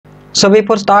So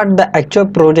before start the actual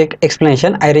project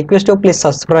explanation, I request you please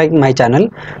subscribe my channel.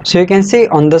 So you can see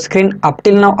on the screen up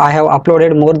till now I have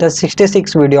uploaded more than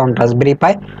 66 video on Raspberry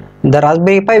Pi. The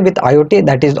Raspberry Pi with IoT,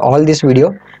 that is all this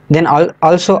video. Then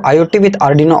also IoT with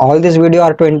Arduino, all this video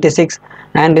are 26.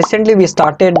 And recently we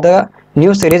started the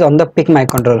new series on the PIC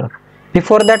microcontroller.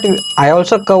 Before that I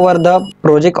also cover the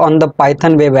project on the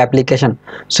Python web application.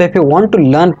 So if you want to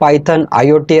learn Python,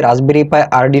 IoT, Raspberry Pi,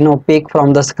 Arduino, PIC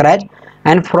from the scratch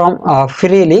and from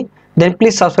freely, then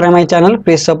please subscribe my channel,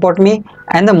 please support me.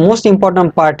 And the most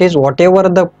important part is whatever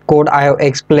the code I have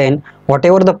explained,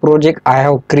 whatever the project I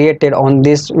have created on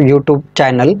this YouTube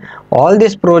channel, all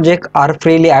these projects are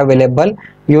freely available.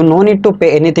 You no need to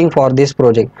pay anything for this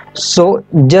project. So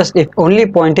just if only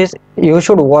point is you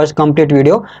should watch complete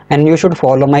video and you should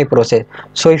follow my process.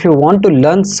 So if you want to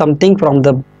learn something from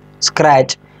the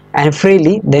scratch and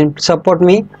freely, then support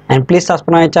me and please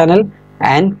subscribe my channel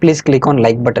and please click on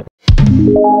like button.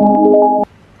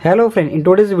 Hello friend, in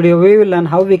today's video we will learn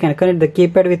how we can connect the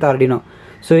keypad with Arduino.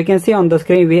 So you can see on the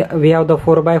screen we have the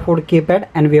 4x4 keypad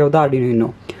and we have the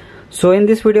Arduino. So in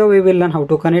this video we will learn how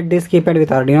to connect this keypad with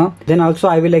Arduino. Then also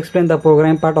I will explain the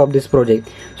program part of this project.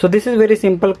 So this is very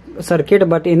simple circuit,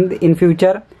 but in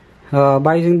future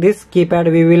by using this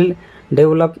keypad we will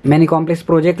develop many complex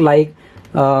projects like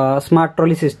smart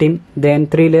trolley system, then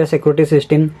 3-layer security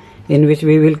system in which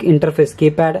we will interface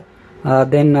keypad,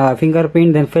 then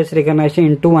fingerprint, then face recognition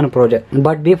into one project.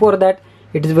 But before that,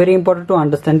 it is very important to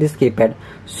understand this keypad.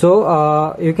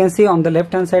 So you can see on the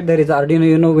left hand side there is Arduino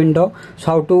Uno window. So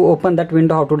how to open that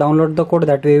window, how to download the code,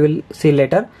 that we will see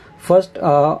later. First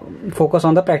focus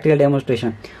on the practical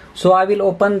demonstration. So I will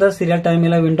open the serial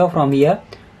terminal window from here.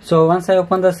 So once I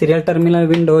open the serial terminal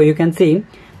window, you can see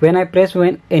when I press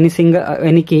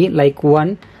any key like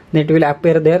 1, then it will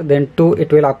appear there, then 2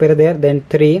 it will appear there, then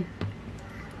 3,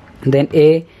 then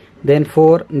A, then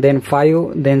 4, then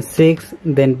 5, then 6,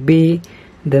 then B,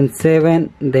 then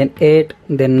 7, then 8,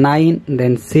 then 9,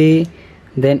 then C,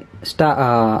 then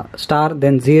star,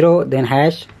 then 0, then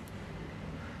hash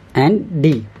and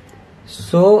D.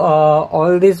 So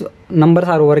all these numbers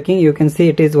are working. You can see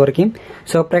it is working.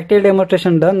 So practical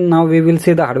demonstration done. Now we will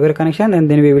see the hardware connection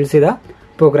and then we will see the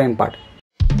program part.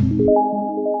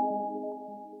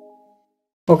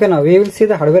 Okay, now we will see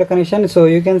the hardware connection. So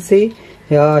you can see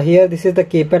here this is the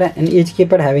keypad and each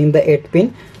keypad having the 8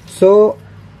 pin. So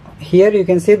here you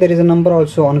can see there is a number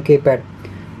also on keypad.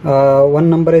 One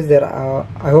number is there.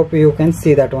 I hope you can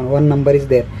see that one number is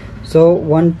there. So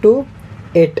 1 to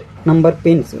 8 number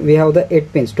pins, we have the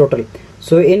 8 pins total.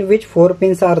 So in which 4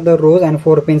 pins are the rows and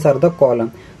 4 pins are the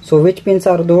column. So which pins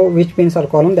are which pins are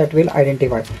column, that will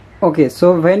identify. Okay,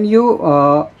 so when you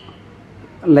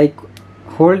like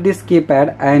hold this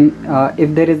keypad and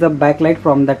if there is a backlight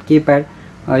from that keypad,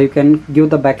 you can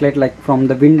give the backlight like from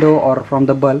the window or from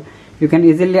the bulb. You can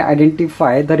easily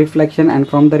identify the reflection, and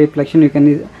from the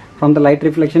reflection from the light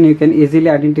reflection you can easily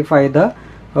identify the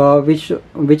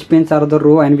which pins are the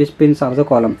row and which pins are the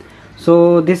column.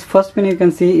 So this first pin you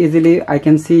can see easily, I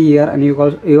can see here, and you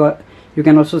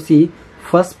can also see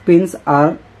first pins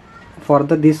are for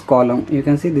this column. You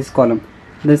can see this column,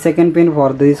 the second pin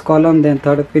for this column, then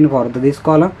third pin for this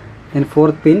column, then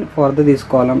fourth pin for this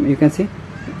column. You can see.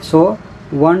 So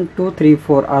 1, 2, 3,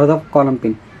 4 are the column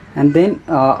pin, and then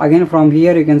again from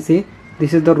here you can see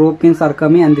this is the row pins are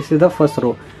coming and this is the first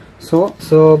row.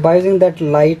 So by using that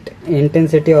light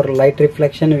intensity or light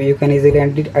reflection, you can easily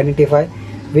identify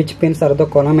which pins are the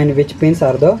column and which pins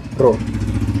are the row.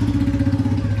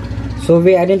 So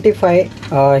we identify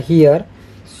here.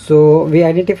 So we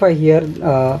identify here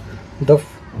the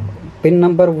pin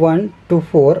number 1 to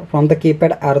 4 from the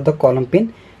keypad are the column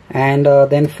pin, and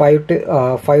then 5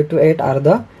 to 8 are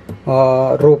the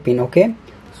row pin. Okay,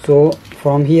 so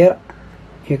from here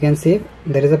you can see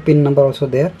there is a pin number also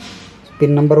there.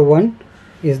 Pin number 1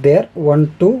 is there,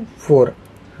 1 to 4,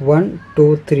 1,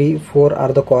 2, 3, 4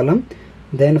 are the column,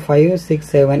 then 5, 6,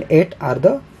 7, 8 are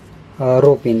the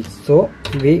row pins. So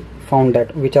we found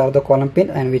that which are the column pin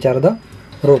and which are the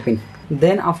row pin.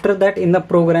 Then after that in the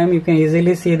program you can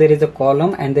easily see there is a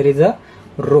column and there is a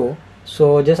row.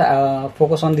 So just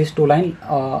focus on these two lines.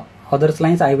 Other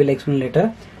lines I will explain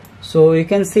later. So you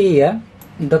can see here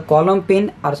the column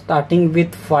pin are starting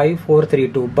with 5, 4, 3,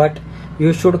 2, but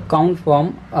you should count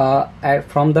from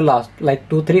the last, like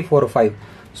 2, 3, 4, 5.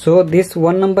 So this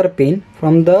 1 number pin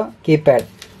from the keypad.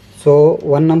 So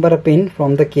 1 number pin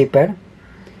from the keypad.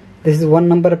 This is 1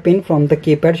 number pin from the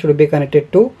keypad should be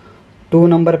connected to 2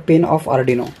 number pin of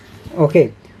Arduino.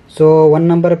 Okay, so 1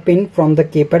 number pin from the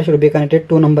keypad should be connected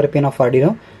to 2 number pin of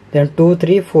Arduino. Then 2,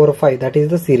 3, 4, 5. That is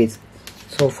the series.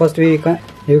 So first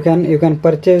you you can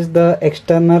purchase the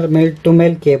external mail to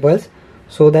mail cables,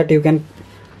 so that you can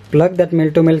plug that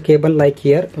mail to mail cable like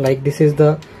here. Like this is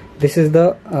the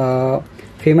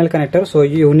female connector, so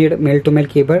you need mail to mail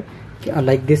cable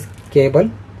like this cable,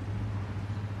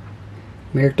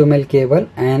 mail to mail cable,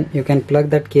 and you can plug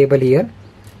that cable here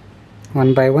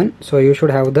one by one. So you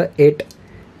should have the 8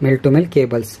 mail to mail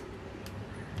cables.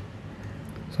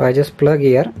 So I just plug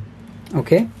here.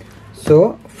 Okay,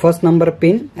 so first number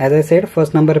pin, as I said,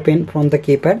 first number pin from the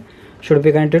keypad should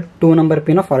be connected to 2 number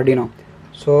pin of Arduino.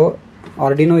 So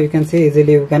Arduino, you can see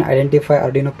easily, you can identify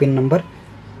Arduino pin number.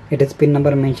 It is pin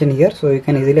number mentioned here, so you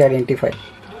can easily identify.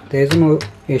 There is no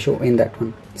issue in that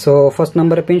one. So first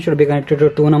number pin should be connected to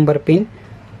 2 number pin.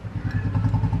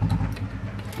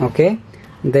 Okay,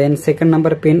 then second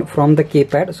number pin from the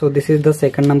keypad. So this is the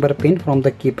second number pin from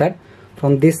the keypad.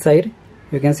 From this side,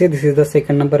 you can see this is the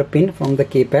second number pin from the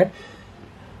keypad.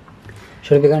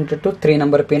 Should be connected to 3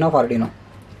 number pin of Arduino.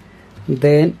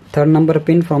 Then third number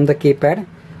pin from the keypad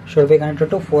should be connected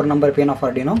to 4 number pin of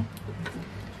Arduino.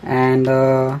 And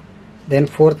then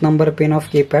fourth number pin of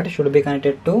keypad should be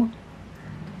connected to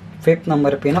 5th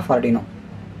number pin of Arduino.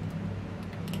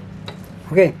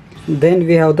 Okay, then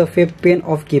we have the 5th pin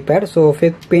of keypad. So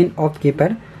 5th pin of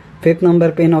keypad, 5th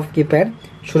number pin of keypad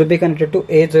should be connected to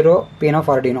A0 pin of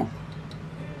Arduino.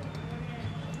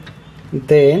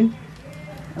 Then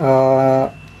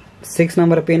 6th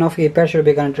number pin of keypad should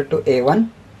be connected to A1.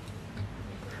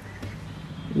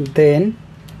 Then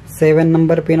 7th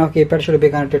number pin of keypad should be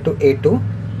connected to A2.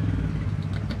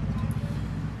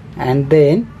 And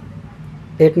then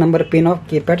 8th number pin of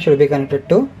keypad should be connected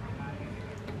to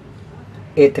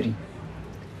A3.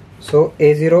 So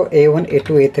A0, A1,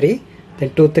 A2, A3,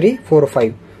 then 2, 3, 4,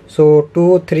 5. So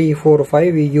 2, 3, 4,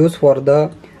 5 we use for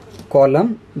the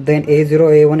column, then A0,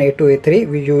 A1, A2, A3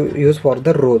 we use for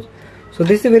the rows. So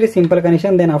this is a very simple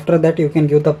connection. Then after that you can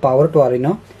give the power to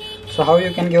Arduino. So how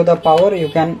you can give the power? You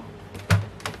can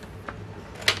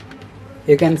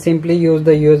simply use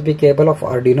the USB cable of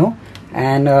Arduino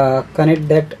and connect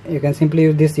that. You can simply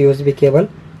use this USB cable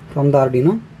from the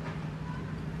Arduino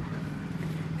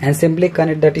and simply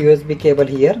connect that USB cable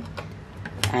here,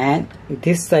 and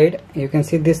this side, you can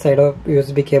see this side of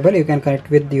USB cable you can connect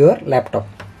with your laptop.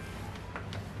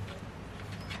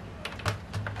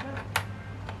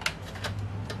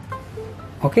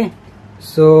 Okay,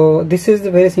 so this is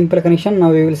the very simple connection.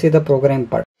 Now we will see the program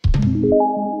part.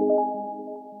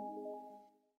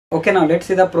 Okay, now let's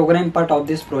see the program part of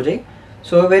this project.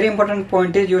 So a very important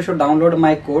point is you should download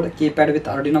my code, Keypad with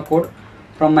Arduino code,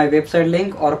 from my website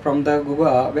link or from the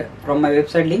Google from my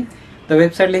website link. The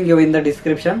website link you in the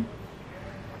description.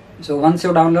 So once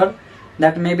you download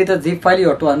that, maybe the zip file, you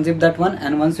have to unzip that one,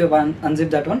 and once you unzip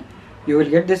that one, you will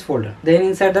get this folder. Then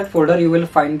inside that folder you will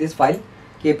find this file,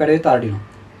 Keypad with Arduino.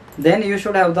 Then you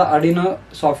should have the Arduino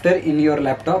software in your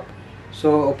laptop.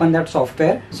 So open that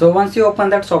software. So once you open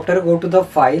that software, go to the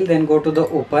file, then go to the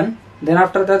open. Then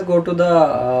after that go to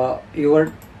the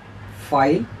your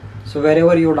file. So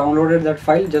wherever you downloaded that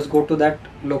file, just go to that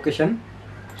location.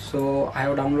 So I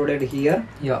have downloaded here.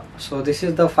 Yeah, so this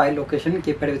is the file location,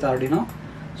 Keypad with Arduino.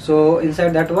 So inside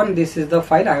that one, this is the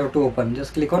file I have to open.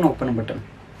 Just click on open button.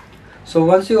 So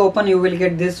once you open, you will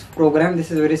get this program.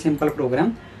 This is a very simple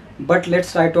program, but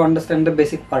let's try to understand the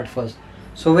basic part first.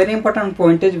 So very important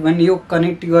point is, when you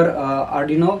connect your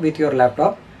Arduino with your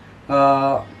laptop,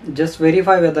 just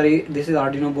verify whether this is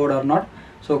Arduino board or not.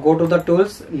 So go to the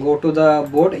tools, go to the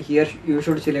board. Here you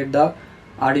should select the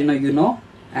Arduino Uno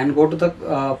and go to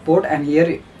the port, and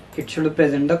here it should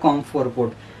present the COM4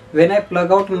 port. When I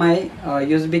plug out my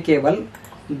USB cable,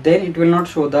 then it will not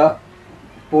show the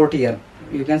port here.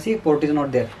 You can see port is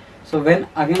not there. So when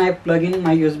again I plug in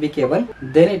my USB cable,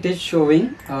 then it is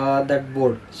showing that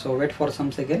board. So wait for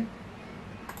some second.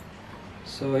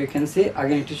 So you can see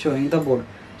again it is showing the board.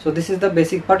 So this is the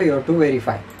basic part you have to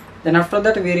verify. Then after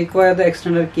that we require the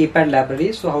external keypad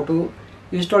library. So how to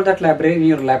install that library in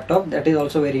your laptop, that is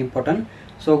also very important.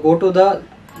 So go to the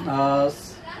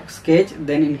sketch,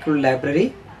 then include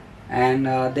library, and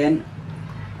then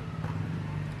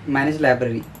manage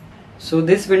library. So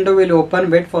this window will open.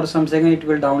 Wait for some second, it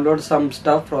will download some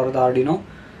stuff for the Arduino.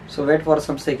 So wait for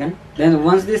some second. Then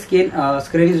once this screen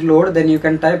is loaded, then you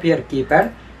can type here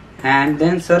keypad and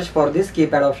then search for this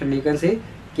keypad option. You can see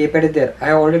keypad is there. I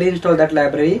have already installed that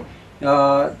library.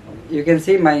 You can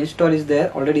see my install is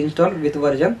there, already installed with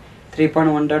version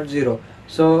 3.1.0.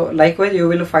 So likewise you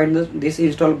will find this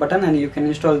install button, and you can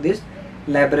install this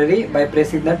library by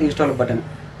pressing that install button.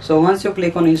 So once you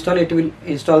click on install, it will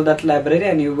install that library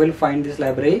and you will find this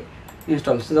library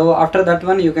installed. So after that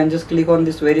one, you can just click on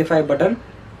this verify button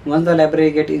once the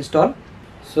library get installed.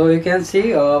 So you can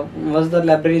see once the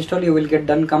library installed, you will get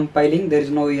done compiling. There is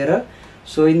no error.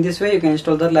 So in this way you can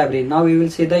install the library. Now we will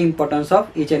see the importance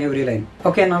of each and every line.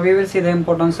 Okay, now we will see the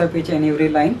importance of each and every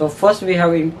line. So first we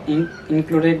have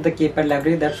included the keypad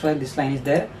library, that's why this line is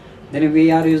there. Then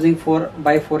we are using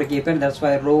 4x4 keypad, that's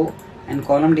why row and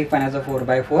column defined as a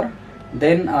 4x4.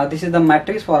 Then this is the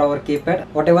matrix for our keypad.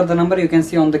 Whatever the number you can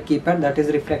see on the keypad, that is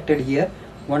reflected here.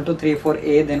 1 2 3 4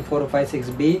 A, then 4 5 6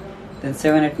 B, then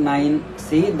 7 8 9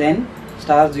 C, then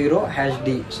 *0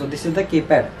 #D. So this is the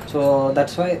keypad, so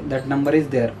that's why that number is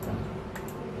there.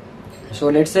 So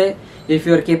let's say if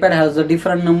your keypad has a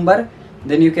different number,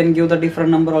 then you can give the different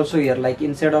number also here. Like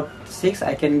instead of 6,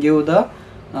 I can give the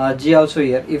G also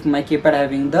here if my keypad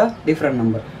having the different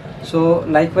number. So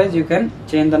likewise you can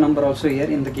change the number also here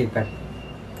in the keypad.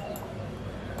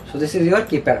 So this is your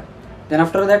keypad. Then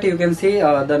after that you can see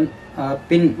the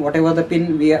pin, whatever the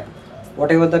pin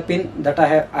that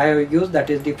I have used,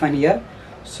 that is defined here.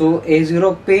 So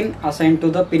A0 pin assigned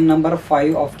to the pin number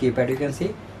 5 of keypad. You can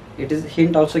see it is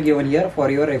hint also given here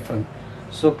for your reference.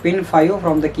 So pin 5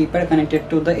 from the keypad connected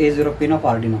to the A0 pin of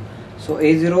Arduino. So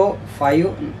A0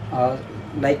 5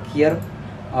 like here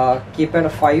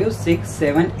keypad 5 6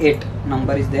 7 8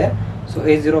 number is there. So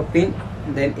A0 pin,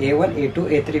 then A1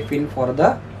 A2 A3 pin for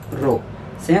the row.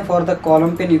 Same for the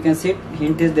column pin, you can see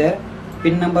hint is there.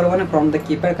 Pin number 1 from the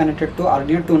keypad connected to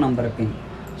Arduino 2 number pin.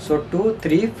 So 2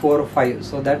 3 4 5,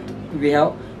 so that we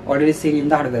have already seen in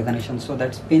the hardware connection. So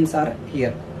that pins are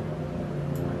here.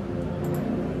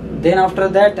 Then after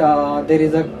that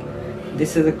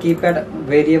this is a keypad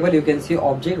variable. You can see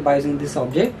object. By using this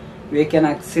object we can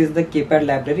access the keypad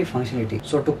library functionality.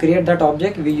 So to create that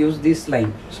object we use this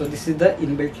line. So this is the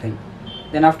inbuilt line.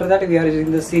 Then after that we are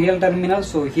using the serial terminal.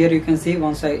 So here you can see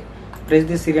once I press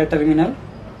this serial terminal,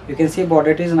 you can see baud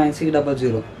rate is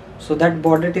 9600. So that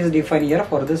baud rate is defined here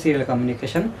for the serial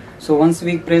communication. So once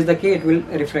we press the key, it will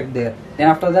reflect there. Then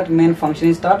after that main function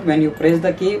is start. When you press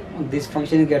the key, this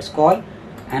function gets called,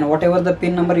 and whatever the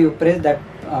pin number you press, that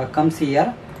comes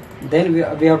here. Then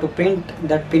we have to print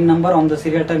that pin number on the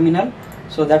serial terminal.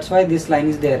 So that's why this line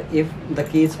is there. If the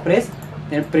key is pressed,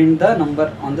 then print the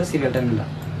number on the serial terminal.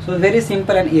 So very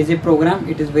simple and easy program.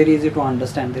 It is very easy to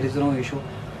understand. There is no issue.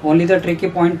 Only the tricky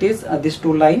point is this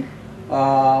 2 line.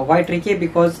 Why tricky?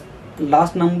 Because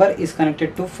last number is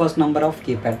connected to first number of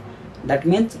keypad. That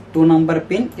means 2 number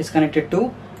pin is connected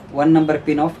to 1 number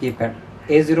pin of keypad.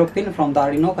 A0 pin from the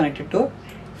Arduino connected to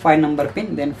 5 number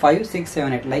pin, then 5 6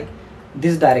 7 8, like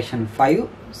this direction, 5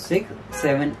 6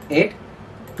 7 8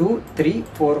 2 3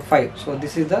 4 5. So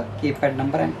this is the keypad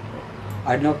number and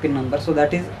Arduino pin number. So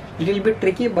that is little bit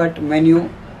tricky, but when you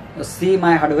see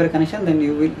my hardware connection, then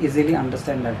you will easily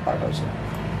understand that part also.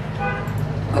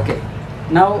 Okay,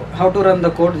 now how to run the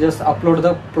code? Just upload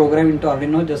the program into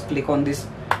Arduino. Just click on this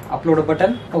upload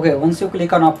button. Okay, once you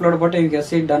click on upload button, you can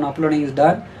see done, uploading is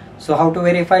done. So how to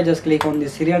verify? Just click on the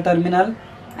serial terminal,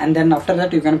 and then after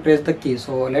that you can press the key.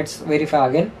 So let's verify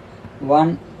again.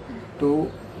 1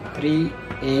 2 3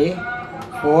 A,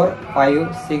 4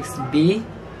 5 6 B,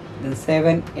 then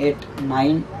 7 8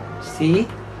 9 C,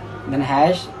 then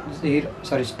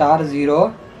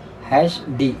 *0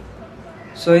 #D.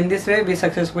 So in this way we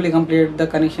successfully completed the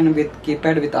connection with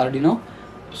keypad with Arduino.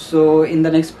 So in the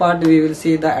next part we will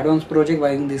see the advanced project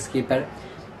by using this keypad.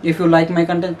 If you like my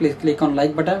content, please click on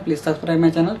like button. Please subscribe my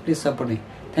channel. Please support me.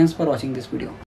 Thanks for watching this video.